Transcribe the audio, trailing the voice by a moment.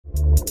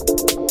Welcome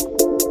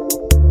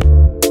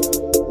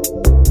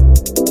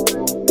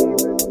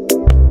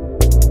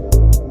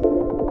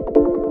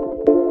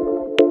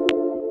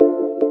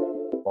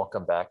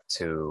back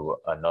to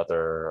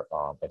another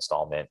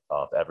installment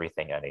of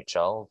Everything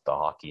NHL, the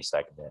hockey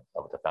segment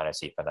of the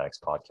Fantasy Fanatics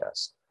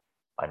podcast.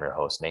 I'm your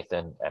host,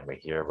 Nathan, and we're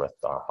here with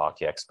our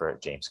hockey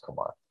expert, James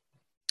Kumar.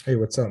 Hey,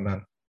 what's up,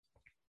 man?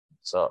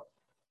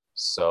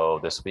 So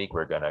this week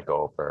we're going to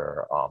go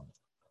over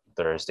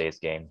Thursday's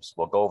games.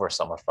 We'll go over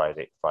some of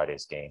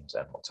Friday's games,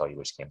 and we'll tell you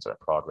which games are in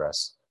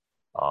progress.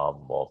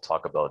 We'll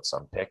talk about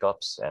some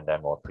pickups, and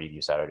then we'll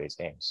preview Saturday's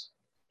games.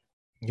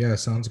 Yeah,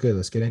 sounds good.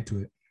 Let's get into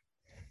it.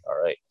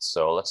 All right,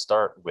 so let's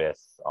start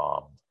with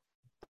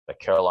the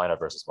Carolina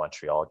versus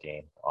Montreal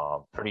game.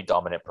 Pretty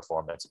dominant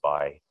performance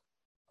by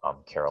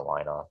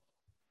Carolina.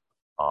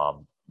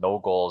 No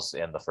goals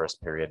in the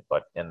first period,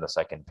 but in the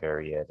second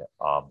period,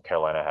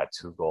 Carolina had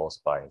 2 goals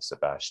by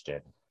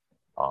Sebastian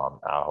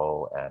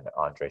Aho and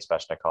Andrei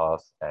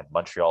Svechnikov, and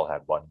Montreal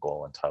had 1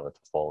 goal in Tyler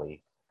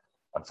Toffoli.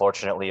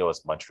 Unfortunately, it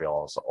was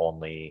Montreal's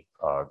only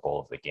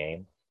goal of the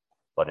game,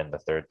 but in the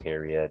third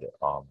period,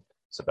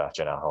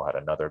 Sebastian Aho had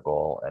another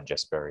goal, and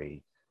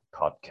Jesperi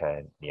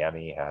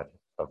Kotkaniemi had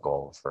a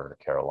goal for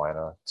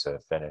Carolina to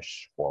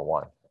finish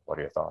 4-1. What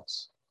are your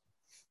thoughts?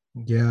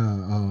 Yeah,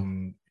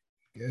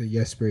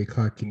 Jesperi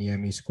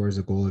Kotkaniemi scores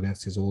a goal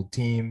against his old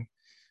team.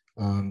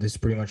 This is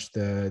pretty much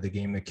the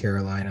game that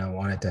Carolina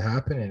wanted to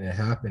happen, and it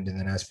happened. And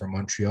then as for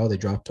Montreal, they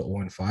dropped to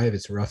 0-5.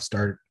 It's a rough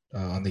start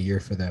on the year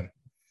for them.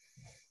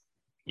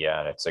 Yeah,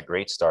 and it's a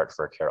great start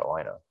for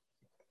Carolina.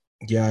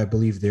 Yeah, I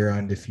believe they're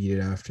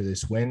undefeated after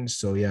this win.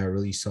 So yeah,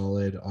 really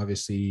solid.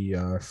 Obviously,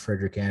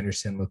 Frederick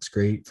Anderson looks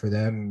great for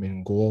them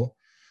in goal.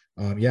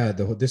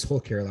 This whole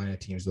Carolina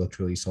team's looked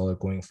really solid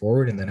going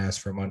forward. And then as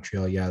for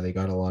Montreal, yeah, they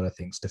got a lot of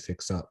things to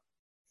fix up.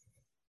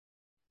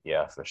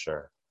 Yeah, for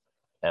sure.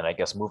 And I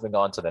guess moving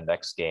on to the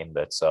next game,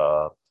 that's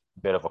a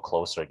bit of a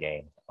closer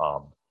game.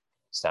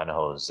 San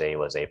Jose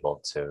was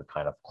able to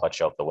kind of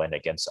clutch out the win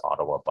against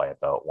Ottawa by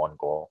about 1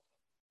 goal.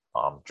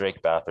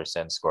 Drake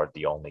Batherson scored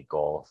the only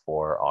goal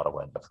for Ottawa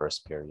in the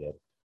first period.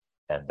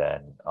 And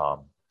then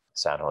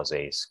San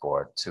Jose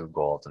scored 2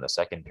 goals in the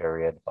second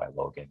period by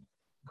Logan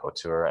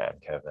Couture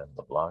and Kevin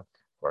LeBlanc.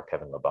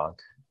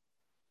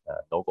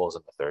 No goals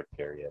in the third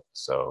period.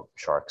 So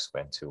Sharks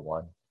win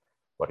 2-1.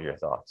 What are your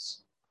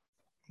thoughts?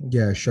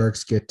 Yeah,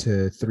 Sharks get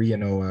to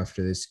 3-0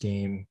 after this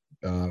game,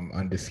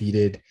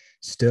 undefeated.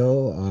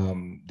 Still,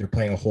 they're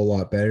playing a whole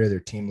lot better. Their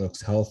team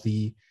looks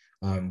healthy.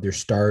 Their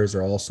stars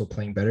are also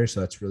playing better,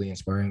 so that's really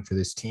inspiring for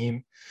this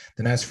team.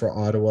 Then as for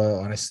Ottawa,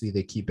 honestly,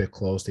 they keep it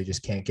close. They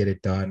just can't get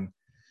it done.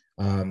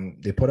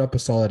 They put up a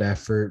solid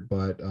effort,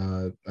 but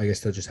I guess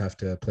they'll just have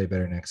to play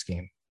better next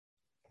game.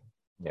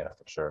 Yeah,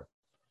 for sure.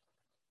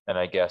 And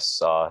I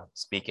guess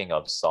speaking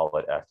of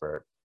solid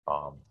effort,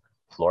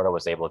 Florida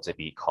was able to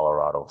beat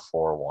Colorado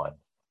 4-1,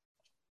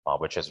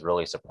 which is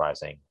really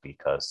surprising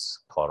because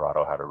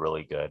Colorado had a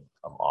really good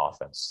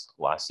offense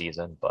last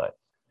season, but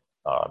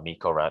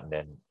Mikko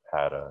Rantanen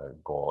had a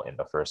goal in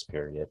the first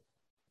period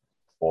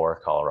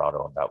for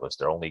Colorado, and that was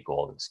their only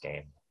goal of this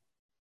game.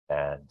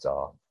 And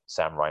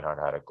Sam Reinhart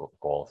had a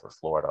goal for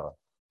Florida.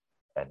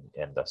 And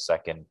in the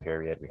second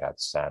period, we had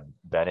Sam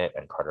Bennett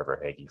and Carter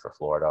Verhaeghe for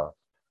Florida,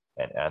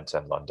 and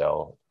Anton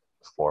Lundell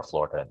for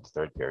Florida in the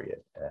third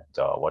period. And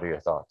what are your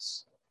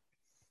thoughts?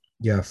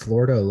 Yeah,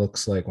 Florida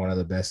looks like one of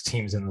the best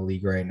teams in the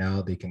league right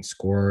now. They can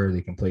score,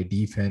 they can play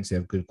defense, they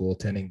have good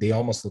goaltending. They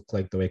almost look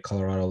like the way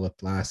Colorado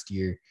looked last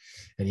year.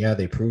 And yeah,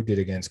 they proved it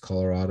against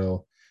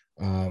Colorado.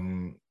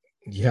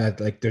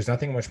 There's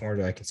nothing much more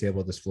that I can say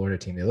about this Florida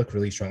team. They look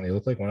really strong. They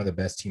look like one of the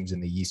best teams in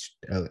the East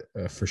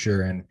for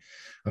sure. And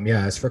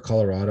as for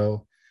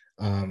Colorado,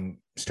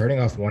 starting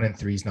off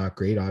 1-3 is not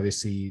great.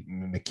 Obviously,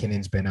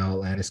 McKinnon's been out,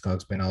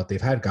 Landeskog's been out.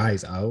 They've had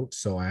guys out,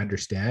 so I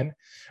understand.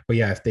 But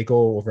yeah, if they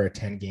go over a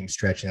 10-game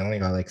stretch and they only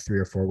got like 3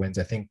 or 4 wins,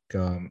 I think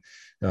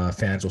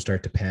fans will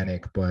start to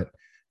panic. But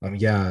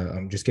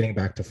just getting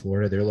back to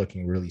Florida, they're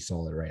looking really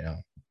solid right now.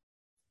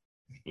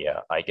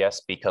 Yeah, I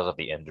guess because of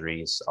the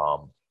injuries,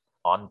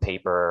 on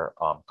paper,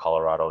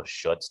 Colorado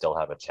should still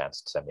have a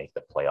chance to make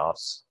the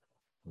playoffs.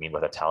 I mean,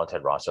 with a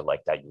talented roster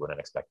like that, you wouldn't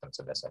expect them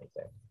to miss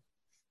anything.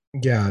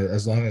 Yeah,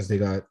 as long as they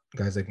got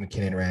guys like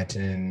McKinnon,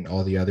 Rantanen, and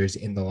all the others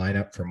in the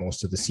lineup for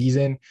most of the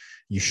season,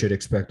 you should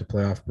expect a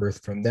playoff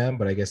berth from them.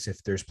 But I guess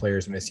if there's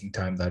players missing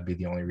time, that'd be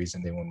the only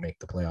reason they won't make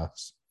the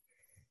playoffs.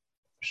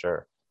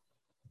 Sure.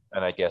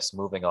 And I guess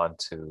moving on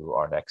to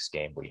our next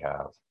game, we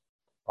have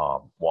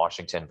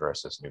Washington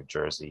versus New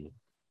Jersey.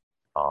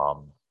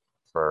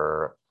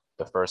 For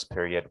the first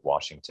period,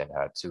 Washington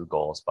had 2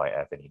 goals by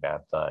Anthony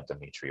Mantha and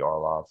Dmitry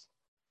Orlov.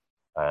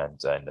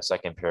 And in the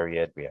second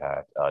period, we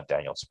had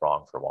Daniel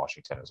Sprong for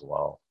Washington as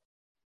well.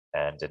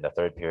 And in the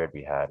third period,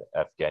 we had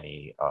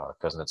Evgeny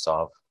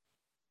Kuznetsov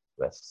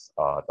with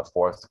the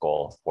 4th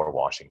goal for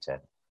Washington,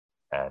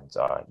 and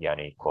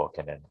Yanni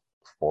Kuokkanen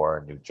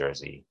for New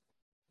Jersey.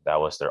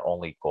 That was their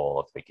only goal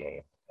of the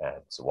game,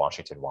 and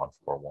Washington won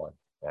 4-1.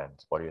 And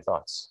what are your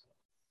thoughts?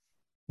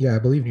 Yeah, I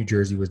believe New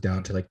Jersey was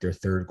down to like their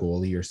third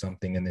goalie or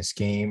something in this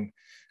game.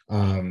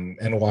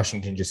 And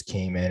Washington just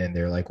came in and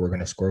they're like, we're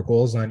going to score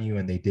goals on you.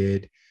 And they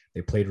did.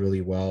 They played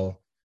really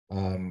well.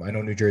 I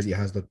know New Jersey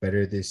has looked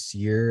better this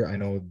year. I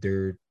know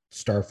their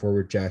star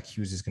forward, Jack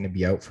Hughes, is going to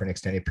be out for an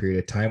extended period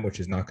of time,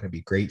 which is not going to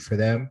be great for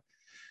them.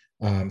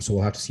 So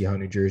we'll have to see how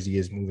New Jersey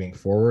is moving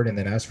forward. And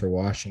then as for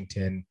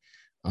Washington,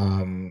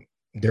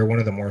 they're one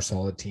of the more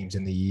solid teams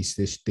in the East.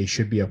 They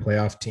should be a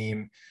playoff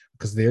team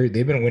because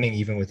they've been winning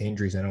even with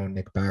injuries. I know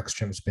Nick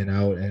Backstrom's been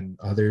out and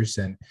others,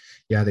 and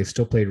yeah, they've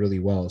still played really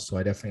well. So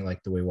I definitely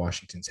like the way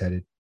Washington's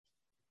headed.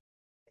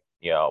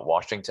 Yeah,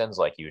 Washington's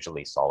like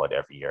usually solid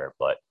every year,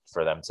 but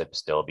for them to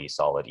still be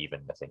solid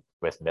even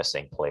with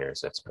missing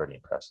players, it's pretty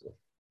impressive.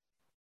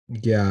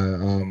 Yeah,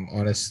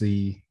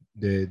 honestly,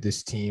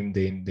 this team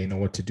they know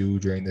what to do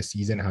during the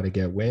season, how to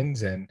get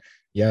wins, and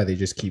yeah, they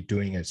just keep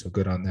doing it. So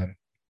good on them.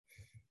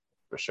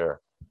 For sure.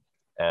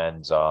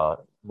 And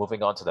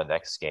moving on to the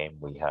next game,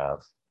 we have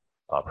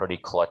a pretty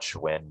clutch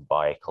win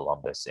by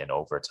Columbus in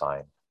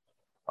overtime.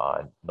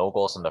 No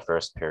goals in the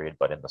first period,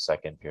 but in the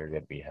second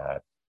period, we had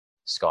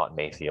Scott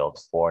Mayfield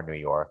for New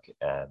York,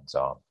 and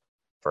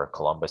for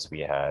Columbus, we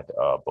had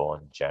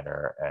Bowen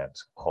Jenner and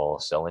Cole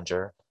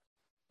Sillinger.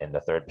 In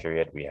the third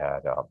period, we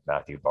had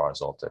Matthew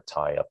Barzal to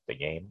tie up the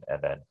game,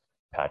 and then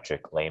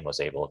Patrick Lane was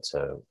able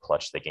to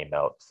clutch the game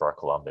out for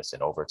Columbus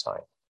in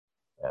overtime.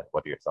 And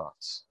what are your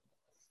thoughts?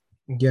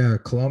 Yeah,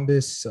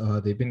 Columbus,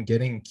 they've been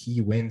getting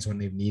key wins when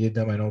they've needed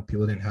them. I know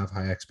people didn't have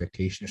high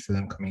expectations for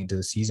them coming into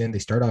the season. They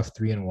start off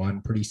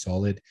 3-1, pretty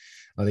solid.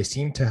 They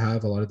seem to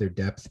have a lot of their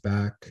depth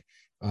back.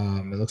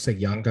 It looks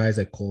like young guys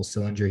like Cole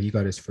Sillinger, he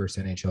got his first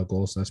NHL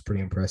goal, so that's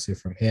pretty impressive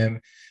from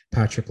him.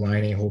 Patrick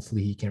Laine,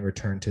 hopefully he can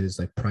return to his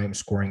like prime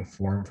scoring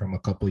form from a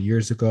couple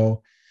years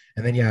ago.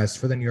 And then yeah, as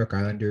for the New York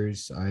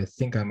Islanders, I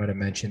think I might have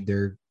mentioned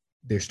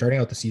they're starting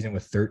out the season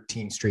with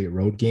 13 straight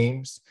road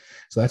games.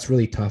 So that's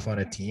really tough on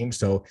a team.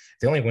 So if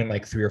they only win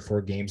like 3 or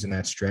 4 games in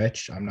that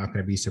stretch, I'm not going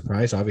to be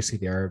surprised. Obviously,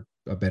 they are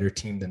a better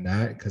team than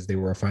that because they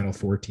were a Final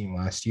Four team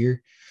last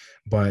year.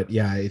 But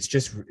yeah, it's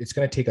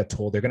going to take a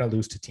toll. They're going to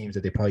lose to teams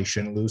that they probably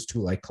shouldn't lose to,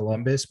 like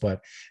Columbus.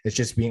 But it's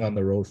just being on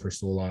the road for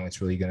so long.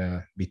 It's really going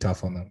to be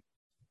tough on them.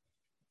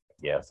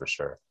 Yeah, for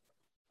sure.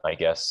 I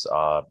guess,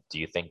 do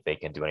you think they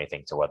can do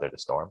anything to weather the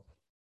storm?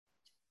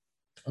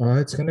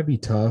 It's going to be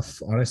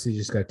tough. Honestly, you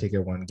just got to take it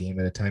one game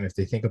at a time. If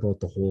they think about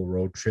the whole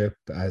road trip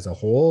as a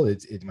whole,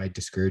 it might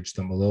discourage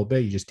them a little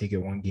bit. You just take it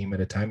one game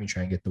at a time. You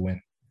try and get the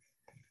win.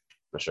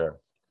 For sure.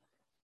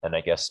 And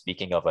I guess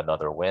speaking of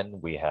another win,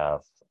 we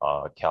have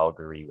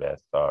Calgary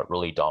with a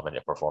really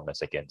dominant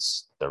performance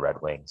against the Red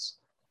Wings.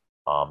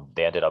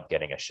 They ended up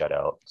getting a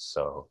shutout.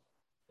 So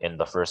in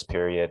the first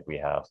period, we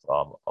have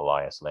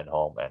Elias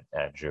Lindholm and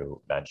Andrew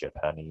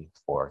Mangiapane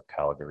for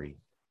Calgary.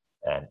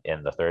 And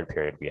in the third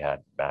period, we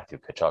had Matthew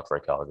Tkachuk for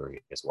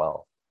Calgary as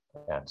well.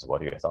 And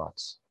what are your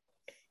thoughts?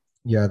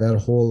 Yeah, that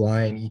whole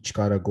line each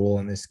got a goal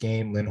in this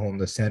game. Lindholm,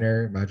 the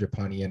center,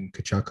 Majapani and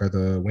Kachuk are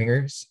the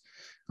wingers.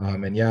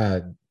 And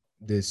yeah,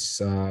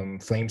 this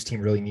Flames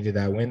team really needed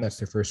that win. That's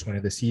their first win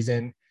of the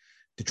season.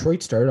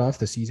 Detroit started off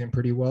the season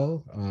pretty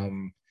well.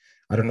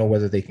 I don't know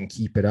whether they can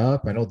keep it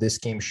up. I know this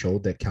game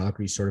showed that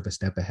Calgary's sort of a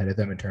step ahead of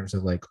them in terms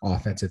of like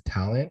offensive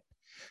talent.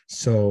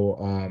 So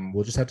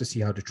we'll just have to see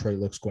how Detroit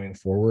looks going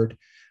forward.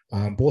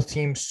 Both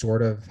teams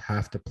sort of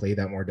have to play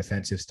that more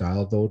defensive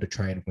style, though, to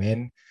try and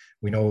win.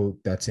 We know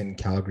that's in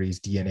Calgary's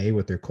DNA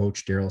with their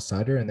coach, Daryl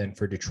Sutter. And then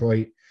for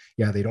Detroit,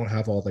 yeah, they don't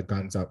have all the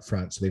guns up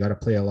front. So they got to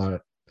play a lot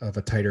of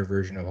a tighter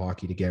version of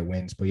hockey to get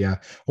wins. But yeah,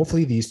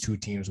 hopefully these two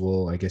teams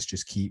will, I guess,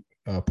 just keep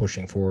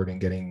pushing forward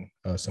and getting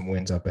some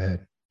wins up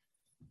ahead.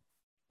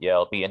 Yeah,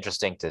 it'll be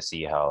interesting to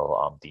see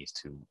how these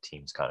two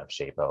teams kind of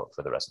shape out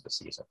for the rest of the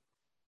season.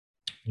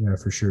 Yeah,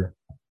 for sure.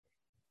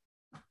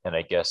 And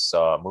I guess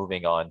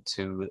moving on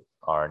to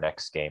our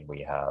next game,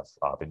 we have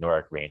the New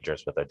York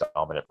Rangers with a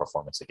dominant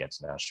performance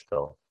against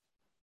Nashville.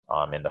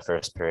 In the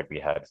first period, we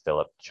had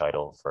Philip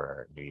Chytil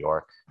for New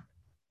York.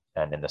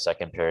 And in the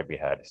second period, we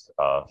had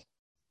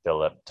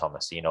Philip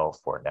Tomasino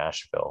for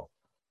Nashville.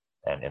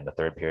 And in the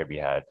third period, we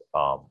had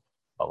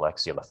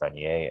Alexis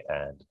Lafreniere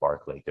and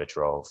Barclay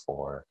Goodrow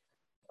for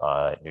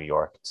New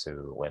York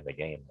to win the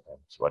game. And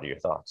what are your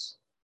thoughts?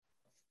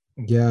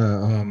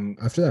 Yeah,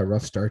 after that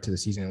rough start to the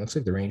season, it looks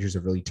like the Rangers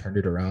have really turned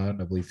it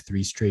around. I believe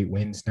 3 straight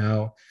wins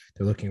now.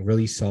 They're looking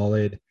really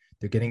solid.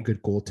 They're getting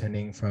good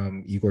goaltending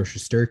from Igor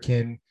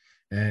Shesterkin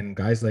and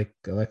guys like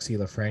Alexis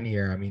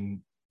Lafreniere. I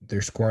mean,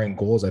 they're scoring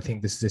goals. I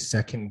think this is his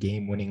second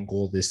game-winning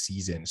goal this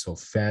season. So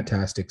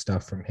fantastic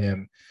stuff from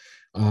him.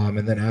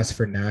 And then as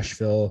for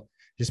Nashville,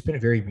 just been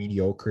very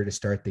mediocre to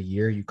start the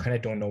year. You kind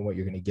of don't know what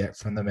you're going to get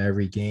from them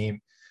every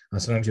game.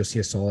 Sometimes you'll see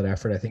a solid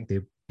effort. I think they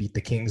beat the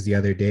Kings the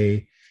other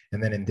day.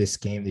 And then in this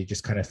game, they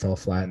just kind of fell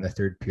flat in the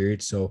third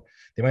period. So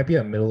they might be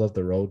a middle of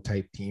the road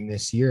type team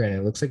this year. And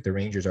it looks like the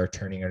Rangers are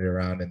turning it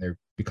around and they're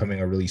becoming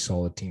a really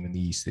solid team in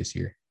the East this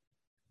year.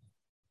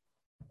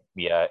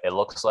 Yeah, it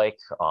looks like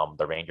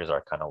the Rangers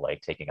are kind of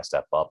like taking a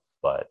step up,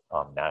 but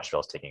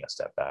Nashville's taking a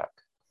step back.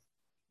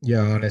 Yeah,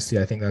 honestly,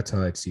 I think that's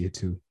how I'd see it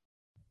too.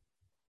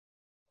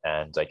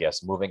 And I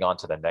guess moving on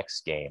to the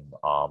next game,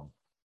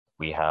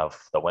 we have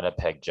the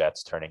Winnipeg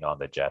Jets turning on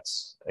the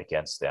Jets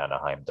against the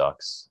Anaheim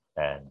Ducks.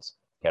 And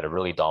he had a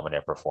really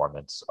dominant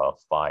performance of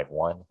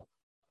 5-1.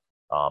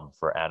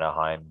 For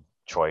Anaheim,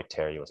 Troy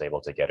Terry was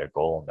able to get a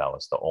goal, and that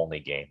was the only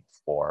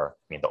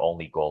the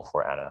only goal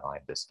for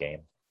Anaheim this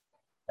game.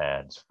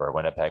 And for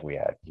Winnipeg, we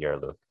had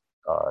Pierre-Luc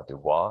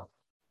Dubois.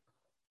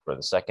 For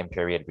the second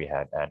period, we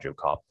had Andrew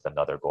Copp with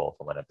another goal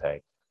for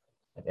Winnipeg.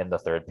 And in the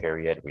third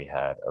period, we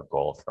had a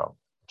goal from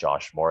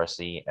Josh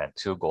Morrissey and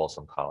 2 goals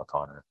from Kyle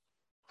Connor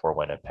for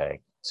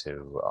Winnipeg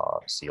to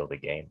seal the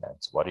game. And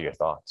what are your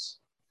thoughts?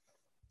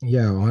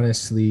 Yeah,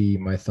 honestly,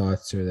 my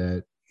thoughts are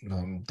that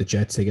the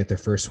Jets, they get their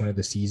first win of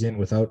the season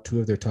without 2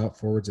 of their top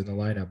forwards in the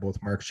lineup.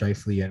 Both Mark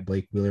Scheifele and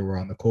Blake Wheeler were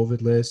on the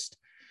COVID list.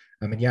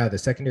 I mean, yeah, the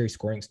secondary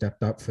scoring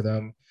stepped up for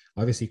them.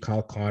 Obviously,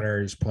 Kyle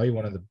Connor is probably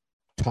one of the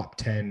top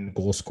 10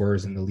 goal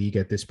scorers in the league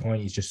at this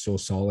point. He's just so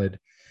solid.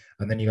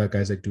 And then you got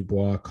guys like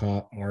Dubois,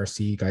 Copp,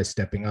 Morrissey, guys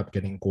stepping up,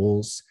 getting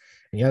goals.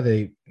 And yeah,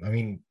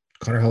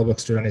 Connor Hellebuyck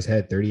stood on his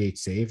head, 38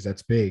 saves.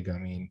 That's big. I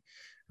mean,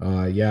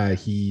 yeah,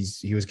 he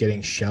was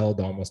getting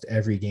shelled almost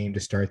every game to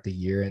start the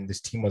year, and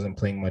this team wasn't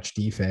playing much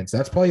defense.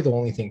 That's probably the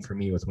only thing for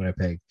me with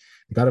Winnipeg.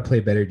 They got to play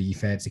better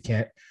defense. They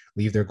can't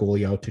leave their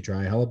goalie out to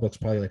dry. Hellebuyck's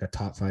probably like a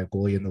top 5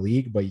 goalie in the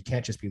league, but you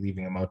can't just be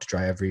leaving him out to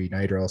dry every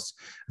night, or else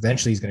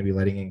eventually he's going to be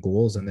letting in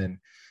goals. And then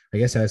I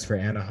guess as for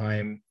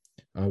Anaheim,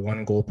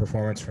 1 goal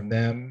performance from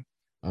them.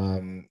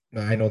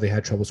 I know they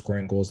had trouble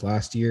scoring goals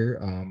last year.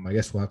 I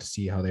guess we'll have to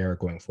see how they are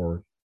going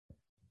forward.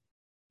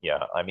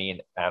 Yeah, I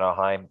mean,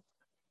 Anaheim,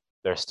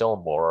 they're still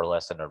more or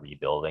less in a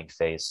rebuilding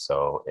phase.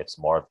 So it's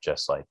more of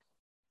just like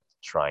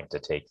trying to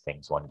take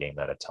things one game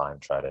at a time,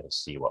 try to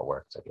see what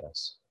works, I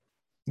guess.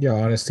 Yeah,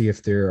 honestly,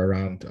 if they're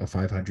around a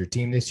 500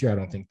 team this year, I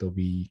don't think they'll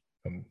be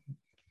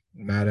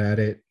mad at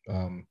it.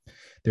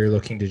 They're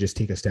looking to just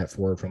take a step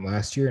forward from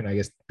last year. And I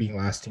guess being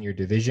last in your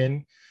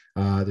division,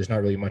 there's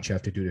not really much you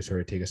have to do to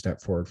sort of take a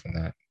step forward from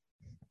that.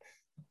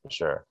 For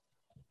sure.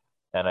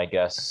 And I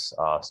guess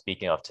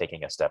speaking of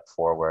taking a step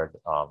forward,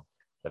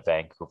 the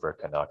Vancouver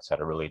Canucks had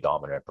a really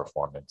dominant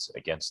performance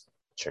against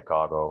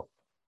Chicago.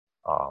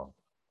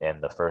 In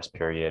the first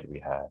period, we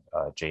had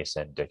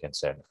Jason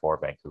Dickinson for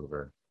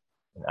Vancouver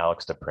and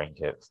Alex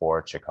DeBrincat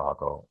for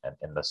Chicago. And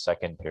in the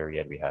second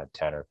period, we had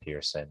Tanner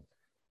Pearson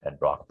and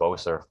Brock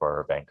Boeser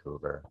for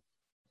Vancouver.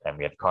 And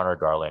we had Connor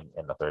Garland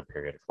in the third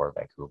period for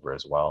Vancouver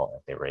as well.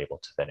 And they were able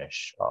to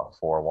finish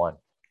 4-1.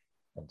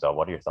 And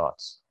what are your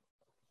thoughts?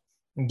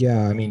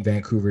 Yeah, I mean,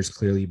 Vancouver's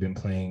clearly been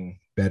playing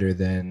better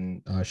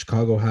than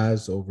Chicago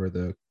has over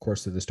the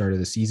course of the start of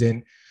the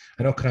season.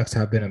 I know Canucks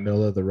have been a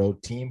middle of the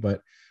road team,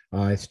 but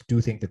I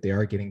do think that they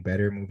are getting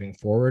better moving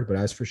forward. But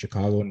as for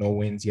Chicago, no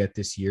wins yet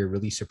this year.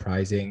 Really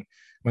surprising.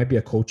 Might be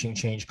a coaching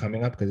change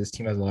coming up because this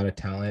team has a lot of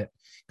talent.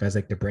 Guys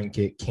like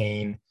DeBrincat,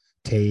 Kane,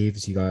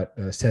 Taves. You got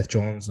Seth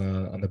Jones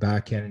on the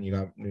back end, and you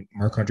got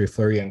Marc-Andre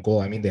Fleury on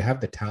goal. I mean, they have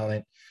the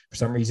talent. For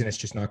some reason, it's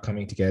just not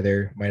coming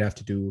together. Might have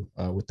to do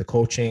with the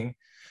coaching.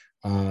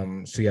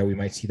 So yeah, we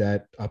might see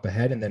that up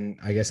ahead. And then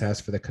I guess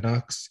as for the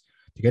Canucks,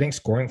 they're getting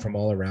scoring from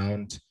all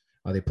around.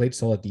 They played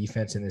solid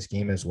defense in this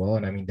game as well.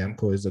 And I mean,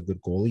 Demko is a good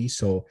goalie.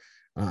 So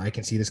I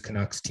can see this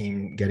Canucks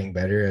team getting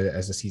better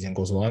as the season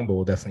goes along, but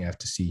we'll definitely have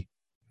to see.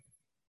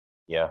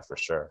 Yeah, for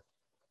sure.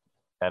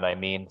 And I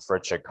mean, for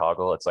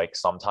Chicago, it's like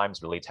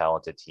sometimes really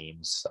talented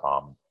teams,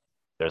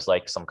 there's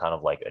like some kind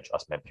of like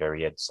adjustment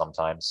period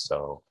sometimes.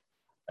 So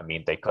I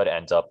mean, they could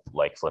end up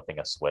like flipping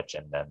a switch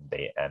and then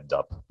they end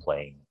up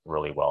playing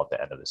really well at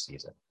the end of the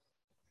season.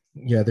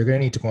 Yeah, they're going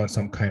to need to go on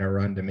some kind of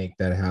run to make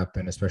that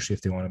happen, especially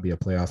if they want to be a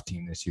playoff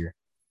team this year.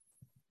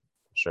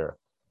 Sure.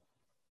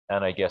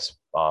 And I guess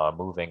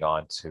moving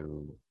on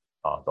to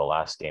the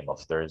last game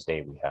of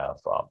Thursday, we have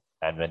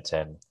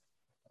Edmonton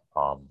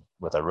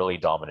with a really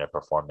dominant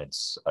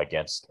performance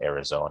against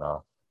Arizona.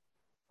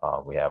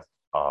 We have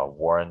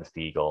Warren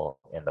Fiegel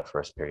in the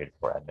first period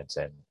for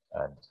Edmonton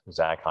and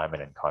Zach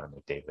Hyman and Connor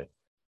McDavid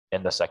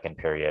in the second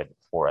period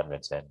for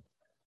Edmonton.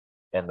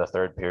 In the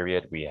third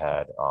period, we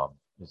had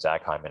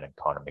Zach Hyman and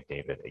Connor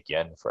McDavid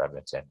again for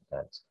Edmonton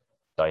and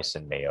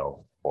Dyson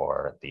Mayo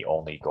for the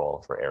only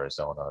goal for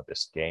Arizona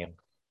this game.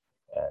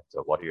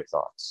 And what are your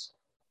thoughts?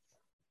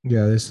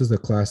 Yeah, this is the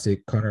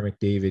classic Connor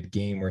McDavid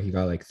game where he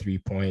got like 3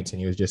 points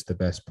and he was just the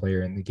best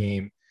player in the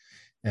game.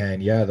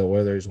 And yeah, the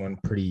Oilers won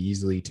pretty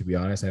easily, to be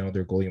honest. I know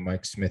their goalie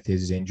Mike Smith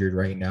is injured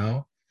right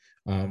now,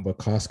 but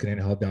Koskinen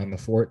held down the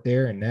fort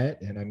there in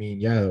net. And I mean,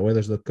 yeah, the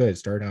Oilers look good,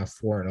 starting off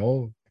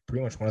 4-0,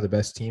 pretty much one of the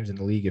best teams in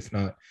the league, if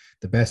not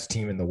the best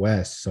team in the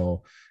West.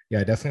 So yeah,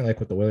 I definitely like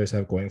what the Oilers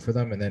have going for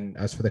them. And then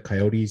as for the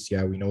Coyotes,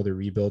 yeah, we know they're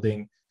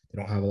rebuilding.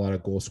 They don't have a lot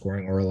of goal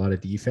scoring or a lot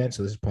of defense.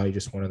 So this is probably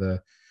just one of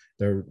the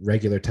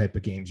regular type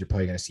of games you're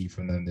probably going to see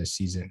from them this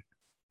season.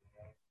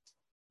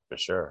 For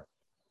sure.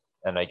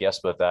 And I guess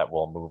with that,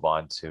 we'll move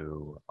on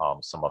to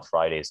some of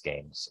Friday's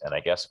games. And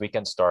I guess we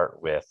can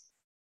start with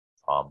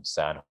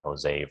San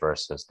Jose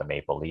versus the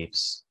Maple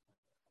Leafs.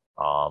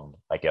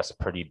 I guess a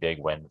pretty big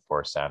win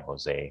for San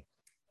Jose.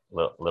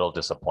 Little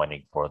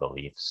disappointing for the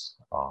Leafs.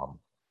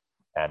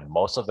 And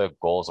most of the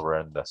goals were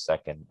in the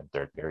second and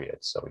third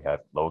periods. So we had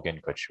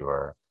Logan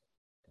Couture,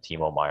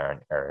 Timo Meyer,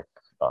 and Eric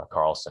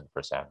Carlson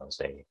for San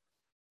Jose.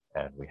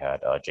 And we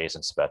had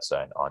Jason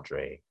Spezza and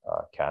Andre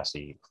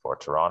Cassie for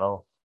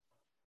Toronto.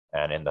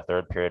 And in the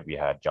third period, we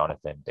had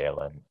Jonathan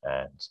Dalen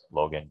and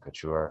Logan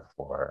Couture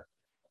for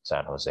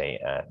San Jose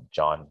and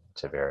John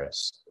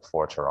Tavares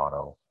for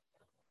Toronto.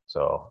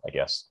 So I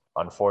guess,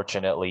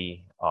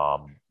 unfortunately,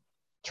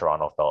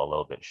 Toronto fell a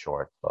little bit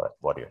short, but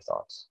what are your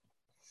thoughts?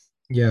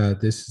 Yeah,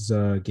 this is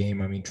a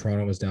game. I mean,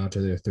 Toronto was down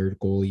to their third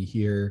goalie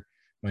here.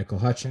 Michael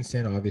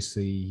Hutchinson,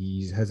 obviously,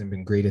 he hasn't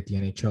been great at the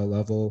NHL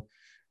level.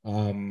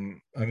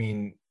 I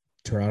mean,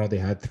 Toronto, they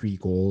had 3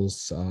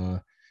 goals.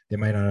 They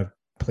might not have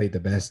played the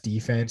best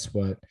defense,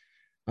 but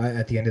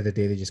at the end of the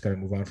day, they just got to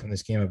move on from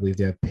this game. I believe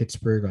they have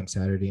Pittsburgh on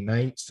Saturday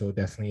night. So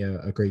definitely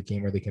a great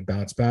game where they can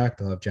bounce back.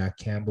 They'll have Jack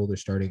Campbell, their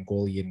starting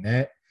goalie in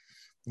net.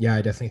 Yeah,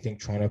 I definitely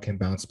think Toronto can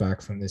bounce back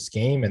from this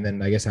game. And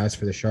then I guess as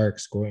for the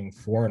Sharks, going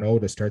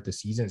 4-0 to start the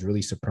season is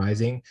really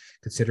surprising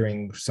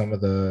considering some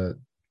of the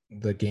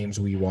games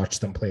we watched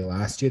them play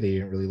last year. They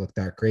didn't really look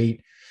that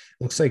great.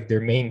 Looks like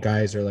their main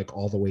guys are like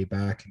all the way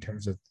back in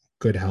terms of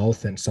good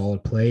health and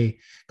solid play.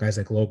 Guys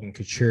like Logan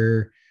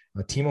Couture,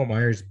 Timo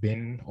Meyer's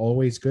been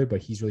always good, but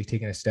he's really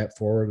taken a step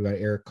forward. We got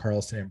Eric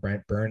Carlson and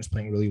Brent Burns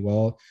playing really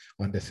well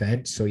on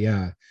defense. So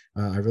yeah,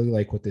 I really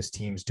like what this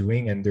team's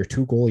doing. And their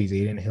 2 goalies,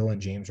 Aiden Hill and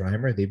James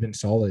Reimer, they've been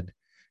solid.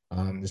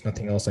 There's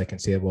nothing else I can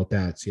say about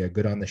that. So yeah,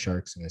 good on the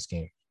Sharks in this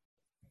game.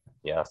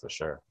 Yeah, for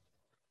sure.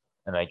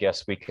 And I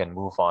guess we can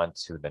move on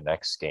to the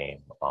next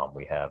game.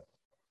 We have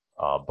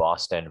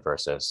Boston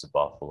versus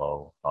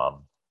Buffalo.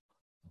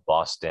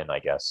 Boston, I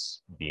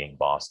guess, being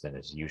Boston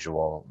as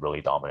usual,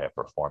 really dominant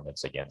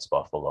performance against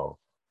Buffalo.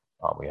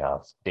 We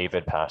have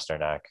David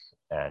Pasternak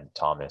and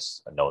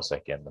Thomas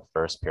Nosek in the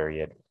first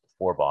period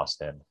for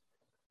Boston.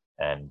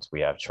 And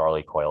we have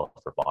Charlie Coyle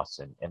for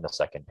Boston in the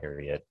second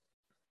period.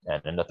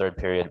 And in the third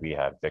period, we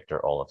have Victor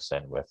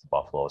Olofsson with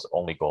Buffalo's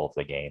only goal of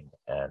the game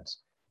and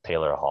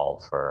Taylor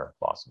Hall for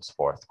Boston's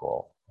fourth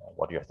goal.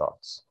 What are your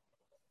thoughts?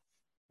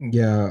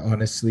 Yeah,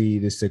 honestly,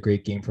 this is a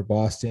great game for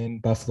Boston.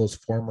 Buffalo's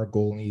former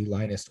goalie,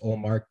 Linus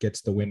Ullmark,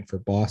 gets the win for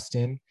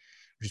Boston,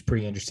 which is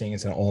pretty interesting.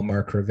 It's an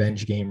Ullmark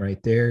revenge game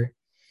right there.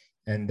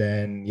 And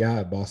then,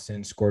 yeah,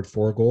 Boston scored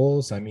 4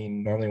 goals. I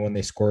mean, normally when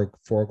they score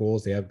 4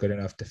 goals, they have good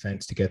enough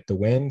defense to get the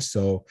win.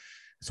 So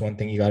it's one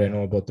thing you got to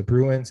know about the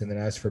Bruins. And then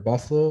as for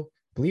Buffalo,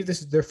 I believe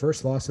this is their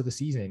first loss of the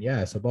season.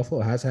 Yeah, so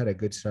Buffalo has had a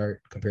good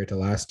start compared to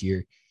last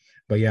year.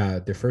 But yeah,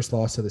 their first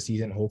loss of the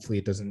season. Hopefully,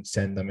 it doesn't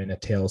send them in a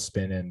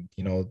tailspin, and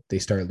they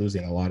start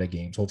losing a lot of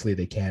games. Hopefully,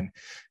 they can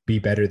be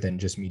better than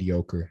just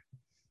mediocre.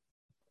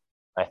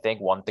 I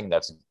think one thing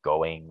that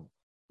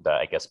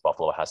I guess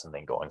Buffalo has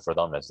something going for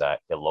them is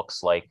that it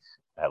looks like,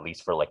 at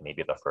least for like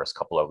maybe the first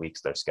couple of weeks,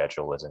 their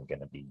schedule isn't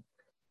going to be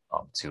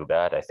too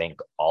bad. I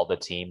think all the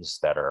teams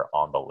that are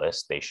on the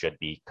list, they should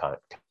be kind of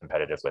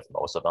competitive with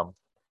most of them,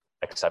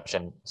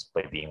 exceptions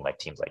being like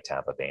teams like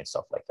Tampa Bay and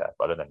stuff like that.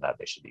 But other than that,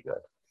 they should be good.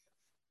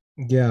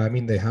 Yeah, I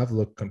mean, they have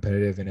looked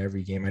competitive in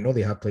every game. I know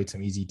they have played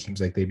some easy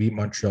teams. Like they beat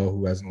Montreal,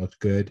 who hasn't looked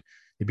good.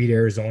 They beat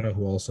Arizona,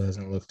 who also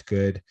hasn't looked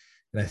good.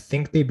 And I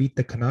think they beat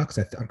the Canucks.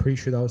 I'm pretty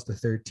sure that was the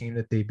third team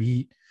that they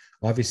beat.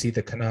 Obviously,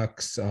 the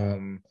Canucks,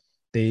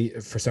 they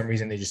for some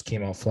reason they just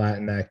came out flat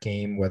in that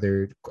game.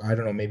 Whether I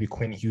don't know, maybe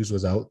Quinn Hughes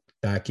was out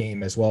that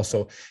game as well.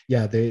 So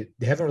yeah, they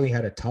haven't really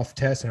had a tough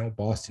test. I know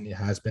Boston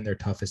has been their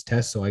toughest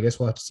test. So I guess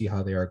we'll have to see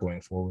how they are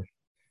going forward.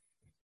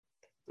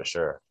 For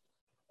sure.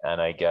 And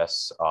I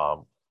guess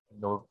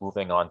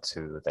moving on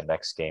to the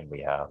next game, we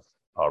have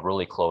a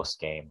really close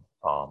game.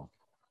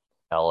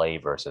 LA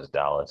versus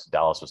Dallas.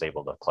 Dallas was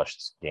able to clutch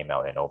this game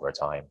out in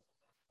overtime.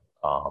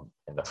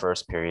 In the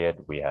first period,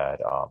 we had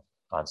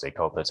Anze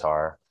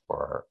Kopitar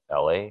for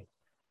LA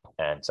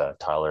and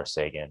Tyler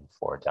Seguin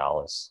for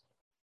Dallas.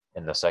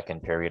 In the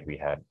second period, we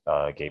had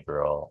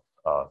Gabriel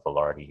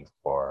Velarde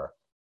for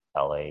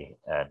LA.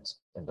 And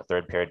in the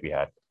third period, we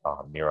had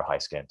Mira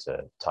Heiskanen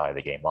to tie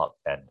the game up.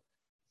 And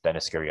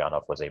Denis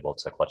Gurianov was able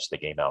to clutch the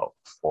game out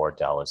for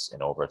Dallas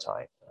in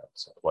overtime.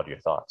 So what are your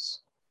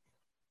thoughts?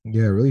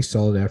 Yeah, really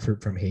solid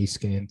effort from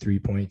Haskin, 3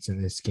 points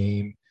in this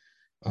game.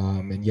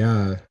 And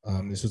yeah,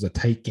 this was a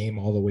tight game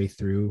all the way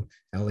through.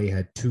 LA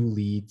had 2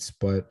 leads,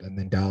 and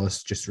then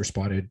Dallas just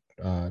responded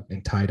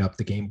and tied up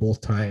the game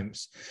both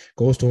times.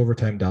 Goes to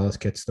overtime, Dallas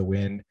gets the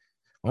win.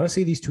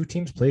 Honestly, these 2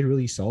 teams played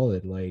really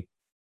solid. Like,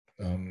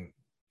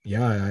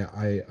 yeah,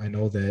 I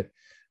know that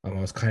I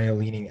was kind of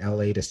leaning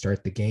LA to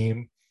start the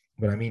game,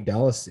 but I mean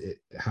Dallas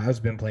has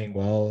been playing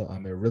well.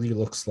 It really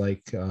looks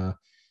like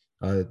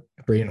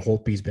Braden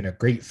Holtby's been a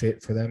great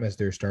fit for them as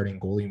their starting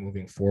goalie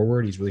moving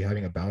forward. He's really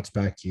having a bounce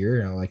back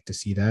year, and I like to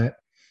see that.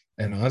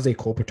 And Anze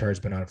Kopitar has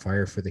been on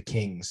fire for the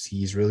Kings.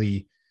 He's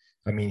really,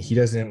 I mean, he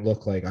doesn't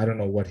look like, I don't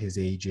know what his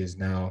age is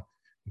now,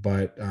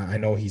 but I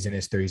know he's in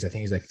his 30s. I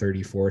think he's like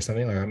 34 or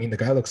something. Like, I mean, the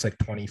guy looks like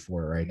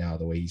 24 right now,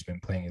 the way he's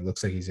been playing. It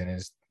looks like he's in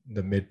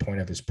the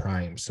midpoint of his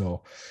prime.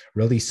 So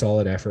really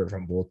solid effort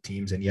from both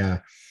teams. And yeah,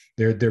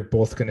 they're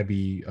both going to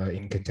be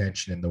in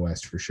contention in the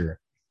West for sure.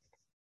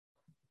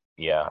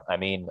 Yeah, I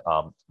mean,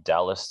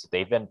 Dallas,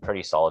 they've been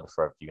pretty solid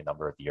for a few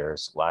number of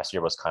years. Last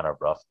year was kind of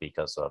rough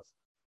because of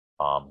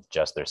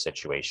just their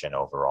situation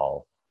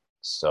overall.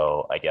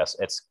 So I guess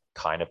it's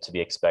kind of to be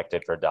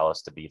expected for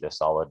Dallas to be this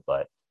solid,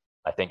 but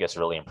I think it's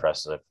really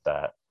impressive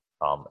that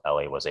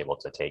LA was able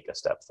to take a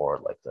step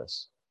forward like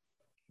this.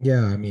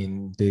 Yeah, I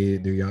mean,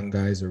 their young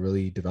guys are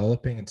really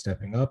developing and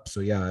stepping up. So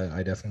yeah,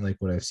 I definitely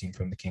like what I've seen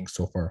from the Kings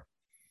so far.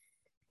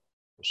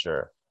 For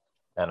sure.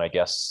 And I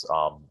guess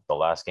the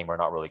last game we're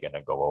not really going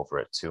to go over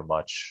it too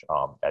much.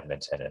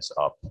 Edmonton is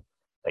up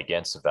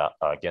against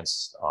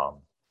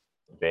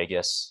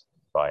Vegas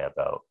by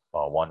about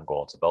 1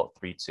 goal. It's about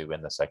 3-2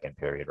 in the second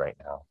period right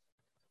now.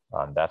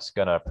 That's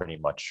gonna pretty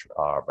much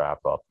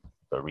wrap up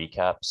the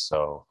recap.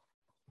 So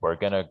we're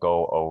gonna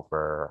go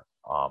over,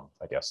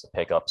 I guess, the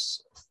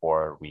pickups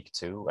for week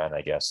 2, and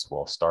I guess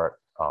we'll start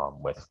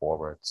with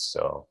forwards.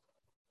 So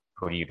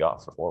who do you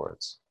got for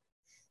forwards?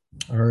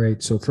 All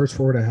right. So first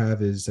forward I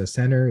have is a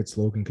center. It's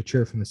Logan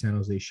Couture from the San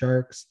Jose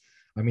Sharks.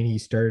 I mean, he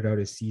started out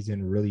his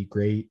season really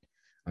great.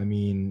 I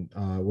mean,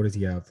 what does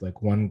he have?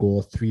 Like 1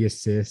 goal, 3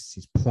 assists.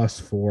 He's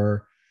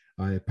 +4.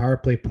 Power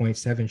play point,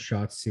 7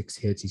 shots, 6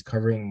 hits. He's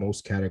covering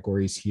most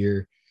categories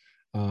here.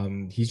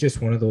 He's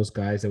just one of those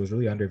guys that was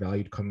really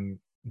undervalued come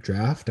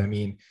draft. I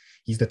mean,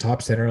 he's the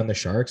top center on the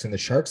Sharks, and the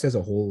Sharks as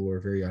a whole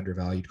were very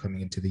undervalued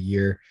coming into the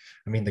year.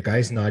 I mean, the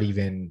guy's not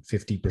even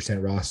 50%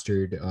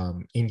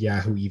 rostered in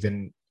Yahoo,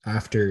 even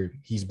after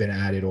he's been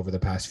added over the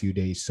past few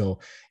days. So,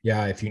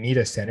 yeah, if you need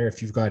a center,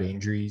 if you've got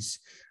injuries,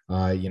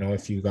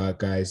 if you got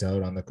guys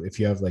out on if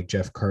you have like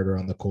Jeff Carter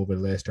on the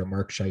COVID list or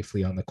Mark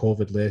Scheifele on the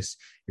COVID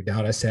list, you're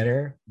down a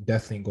center,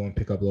 definitely go and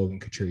pick up Logan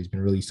Couture. He's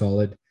been really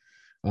solid.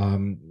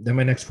 Then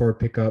my next forward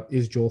pickup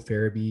is Joel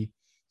Farabee.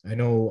 I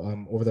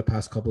know over the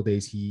past couple of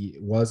days he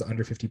was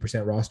under 50%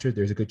 rostered.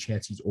 There's a good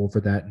chance he's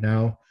over that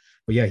now.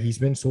 But yeah, he's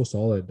been so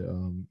solid.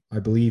 I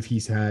believe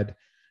he's had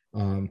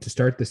to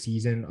start the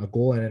season a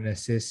goal and an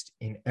assist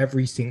in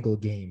every single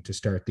game to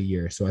start the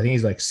year. So I think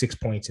he's like 6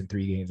 points in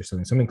 3 games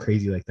or something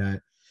crazy like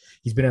that.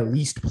 He's been at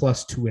least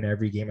 +2 in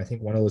every game. I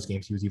think one of those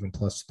games he was even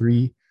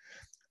 +3.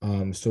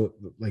 So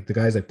like the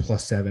guy's like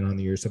 +7 on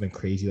the year, something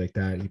crazy like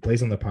that. He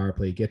plays on the power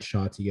play, gets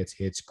shots, he gets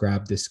hits.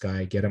 Grab this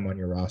guy, get him on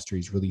your roster.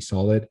 He's really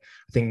solid.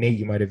 I think Nate,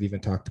 you might have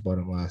even talked about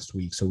him last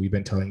week. So we've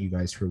been telling you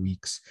guys for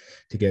weeks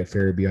to get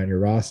Farabee on your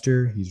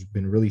roster. He's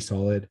been really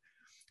solid.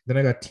 Then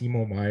I got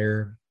Timo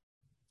Meyer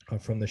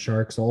from the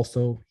Sharks.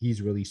 Also,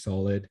 he's really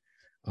solid.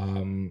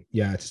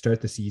 Yeah, to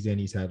start the season,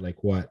 he's had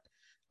like 1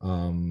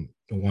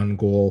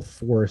 goal,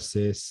 4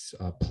 assists,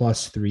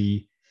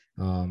 +3.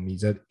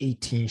 He's at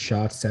 18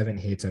 shots, 7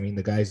 hits. I mean,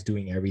 the guy's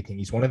doing everything.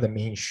 He's one of the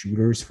main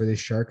shooters for this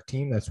Shark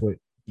team. That's what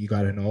you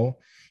got to know.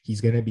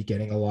 He's going to be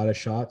getting a lot of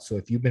shots. So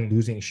if you've been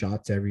losing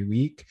shots every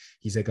week,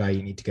 he's a guy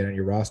you need to get on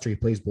your roster. He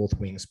plays both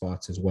wing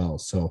spots as well.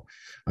 So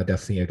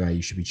definitely a guy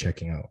you should be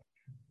checking out.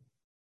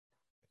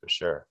 For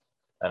sure.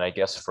 And I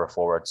guess for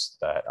forwards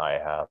that I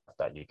have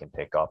that you can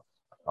pick up,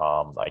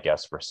 I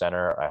guess for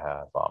center, I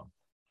have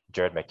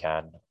Jared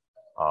McCann.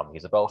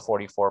 He's about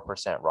 44%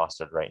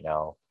 rostered right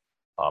now.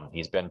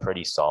 He's been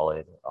pretty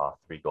solid,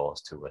 3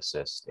 goals, 2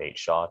 assists, 8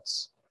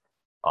 shots.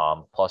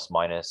 Plus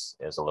minus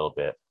is a little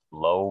bit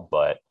low,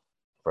 but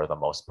for the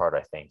most part,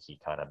 I think he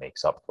kind of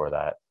makes up for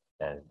that.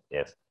 And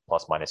if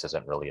plus minus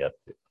isn't really a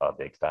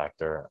big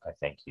factor, I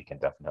think you can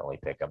definitely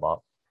pick him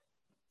up.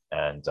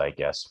 And I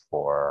guess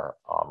for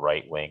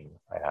right wing,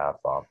 I have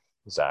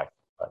Zach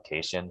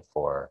Cation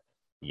for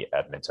the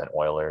Edmonton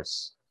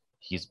Oilers.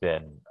 He's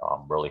been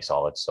really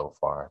solid so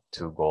far.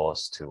 2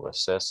 goals, 2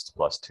 assists,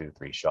 plus 2,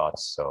 3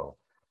 shots. So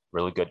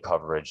really good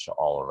coverage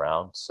all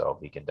around. So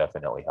he can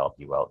definitely help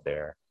you out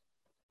there.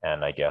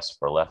 And I guess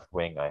for left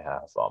wing, I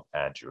have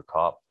Andrew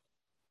Kopp.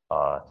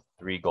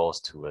 3 goals,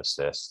 2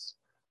 assists,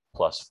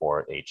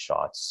 +4, 8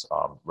 shots.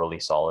 Really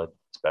solid,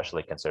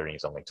 especially considering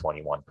he's only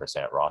 21%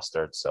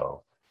 rostered.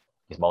 So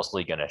he's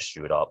mostly going to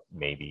shoot up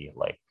maybe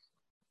like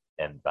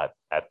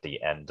at the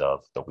end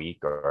of the week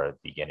or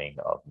beginning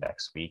of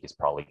next week is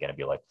probably going to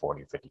be like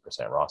 40 or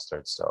 50%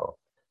 rostered. So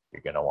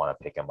you're going to want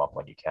to pick him up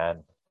when you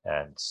can.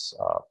 And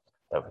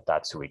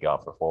that's who we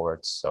got for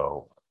forwards.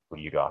 So who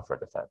do you got for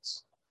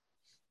defense?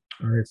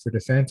 All right, for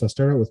defense, I'll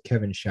start out with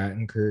Kevin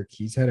Shattenkirk.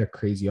 He's had a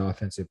crazy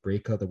offensive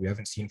breakout that we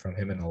haven't seen from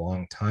him in a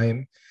long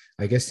time.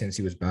 I guess since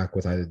he was back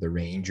with either the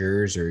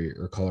Rangers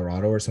or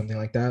Colorado or something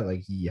like that.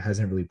 Like he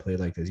hasn't really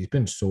played like this. He's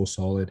been so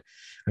solid.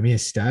 I mean,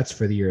 his stats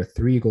for the year: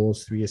 3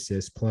 goals, 3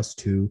 assists,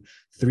 +2,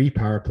 3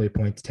 power play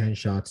points, 10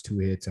 shots, 2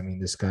 hits. I mean,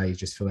 this guy is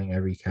just filling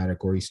every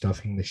category,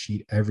 stuffing the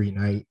sheet every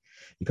night.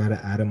 You got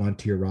to add him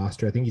onto your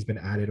roster. I think he's been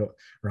added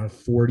around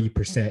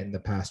 40% in the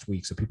past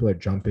week. So people are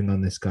jumping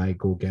on this guy.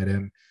 Go get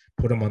him.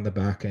 Put him on the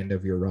back end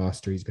of your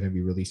roster. He's going to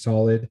be really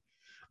solid.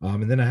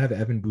 And then I have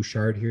Evan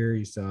Bouchard here.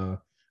 He's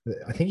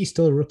I think he's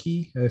still a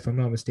rookie, if I'm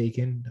not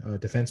mistaken,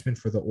 defenseman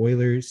for the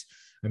Oilers.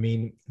 I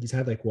mean, he's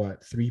had like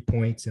 3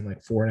 points in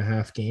like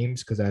 4.5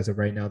 games, because as of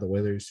right now, the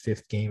Oilers'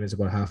 5th game is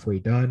about halfway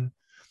done.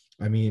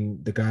 I mean,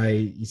 the guy,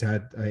 he's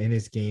had in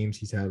his games,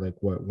 he's had like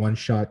what, one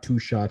shot, two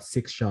shots,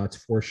 six shots,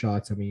 four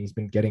shots. I mean, he's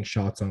been getting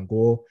shots on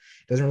goal.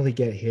 Doesn't really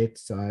get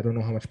hits. I don't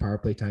know how much power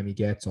play time he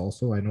gets.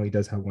 Also, I know he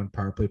does have one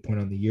power play point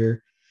on the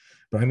year,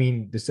 but I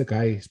mean, this is a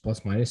guy, his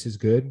plus minus is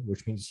good,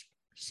 which means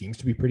he seems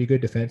to be pretty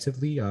good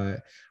defensively.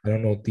 I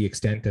don't know the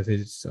extent of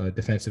his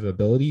defensive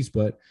abilities,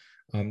 but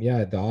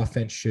yeah, the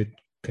offense should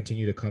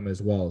continue to come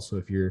as well. So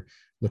if you're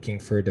looking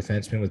for a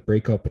defenseman with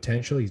breakout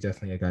potential, he's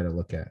definitely a guy to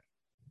look at.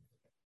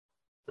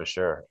 For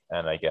sure.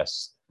 And I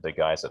guess the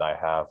guys that I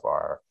have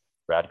are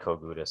Radko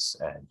Gudas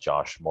and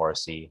Josh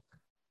Morrissey.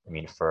 I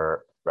mean,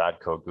 for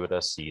Radko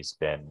Gudas, he's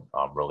been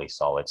really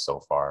solid so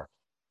far.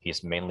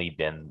 He's mainly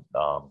been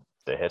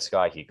the hits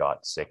guy. He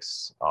got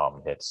 6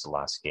 hits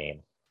last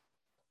game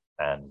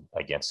and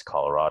against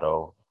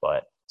Colorado,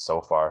 but so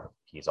far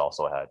he's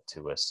also had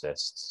 2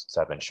 assists,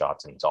 7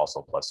 shots, and he's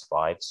also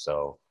 +5.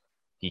 So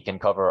he can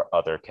cover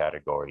other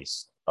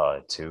categories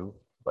too,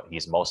 but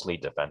he's mostly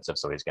defensive,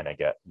 so he's going to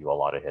get you a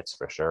lot of hits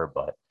for sure.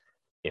 But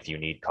if you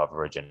need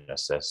coverage and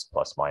assists,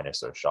 plus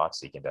minus, or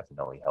shots, he can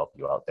definitely help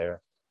you out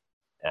there.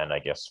 And I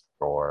guess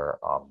for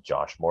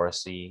Josh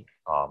Morrissey,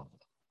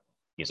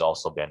 he's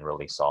also been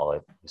really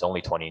solid. He's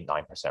only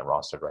 29%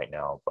 rostered right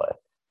now, but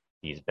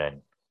he's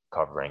been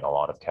covering a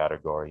lot of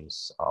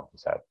categories.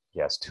 He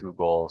has 2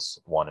 goals,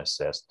 1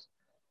 assist.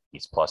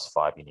 He's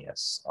 +5 and he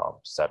has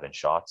 7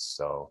 shots.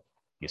 So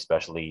you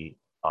especially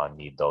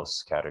need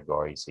those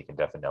categories. He can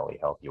definitely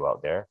help you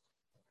out there.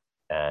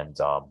 And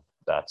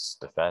that's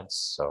defense.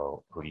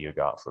 So who do you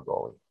got for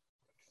goalie?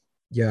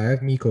 Yeah, I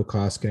have Mikko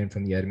Koskinen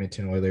from the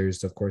Edmonton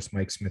Oilers. Of course,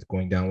 Mike Smith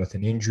going down with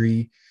an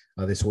injury.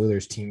 This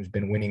Oilers team's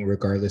been winning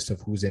regardless of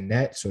who's in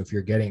net. So if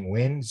you're getting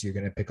wins, you're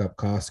going to pick up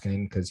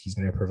Koskinen because he's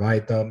going to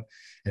provide them.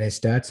 And his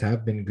stats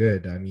have been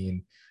good. I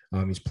mean,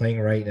 he's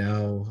playing right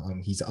now.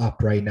 He's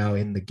up right now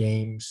in the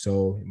game.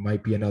 So it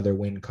might be another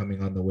win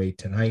coming on the way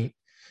tonight.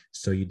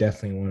 So you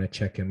definitely want to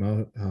check him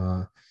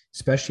out,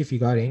 especially if you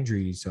got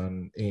injuries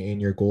in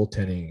your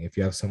goaltending. If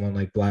you have someone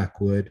like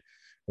Blackwood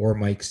or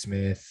Mike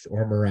Smith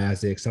or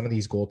Mrazek, some of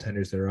these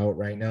goaltenders that are out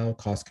right now,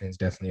 Koskinen is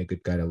definitely a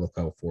good guy to look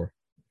out for.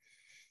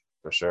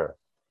 For sure.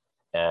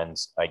 And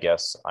I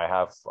guess I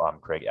have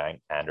Craig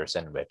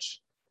Anderson, which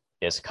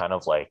is kind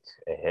of like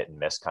a hit and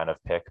miss kind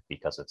of pick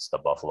because it's the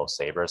Buffalo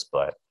Sabres.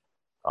 But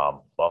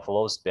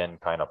Buffalo's been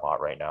kind of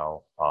hot right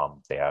now.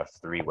 They have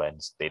 3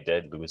 wins. They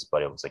did lose,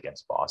 but it was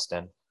against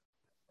Boston.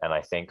 And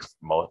I think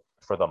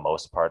for the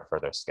most part, for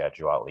their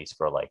schedule, at least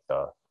for like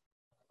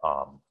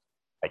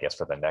I guess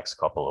for the next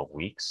couple of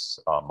weeks,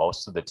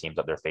 most of the teams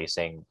that they're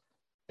facing,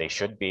 they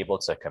should be able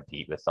to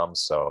compete with them.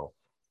 So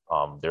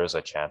there's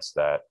a chance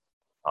that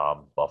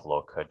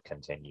Buffalo could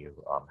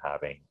continue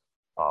having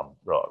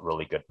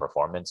really good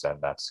performance,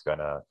 and that's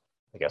gonna,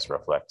 I guess,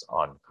 reflect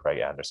on Craig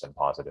Anderson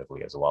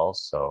positively as well.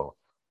 So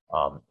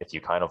if you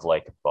kind of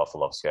like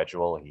Buffalo's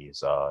schedule,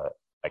 he's I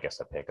guess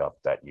a pickup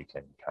that you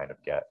can kind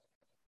of get.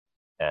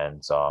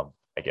 And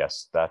I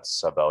guess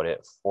that's about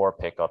it for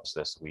pickups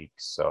this week.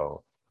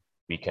 So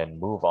we can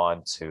move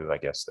on to, I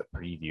guess, the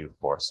preview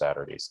for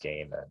Saturday's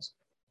game. And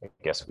I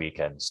guess we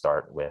can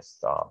start with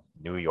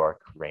New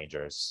York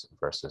Rangers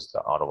versus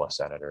the Ottawa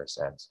Senators.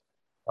 And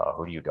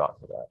who do you got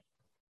for that?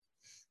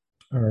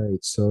 All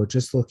right. So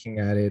just looking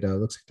at it,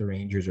 looks like the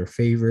Rangers are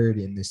favored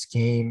in this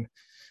game.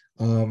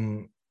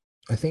 Um,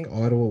 I think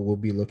Ottawa will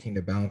be looking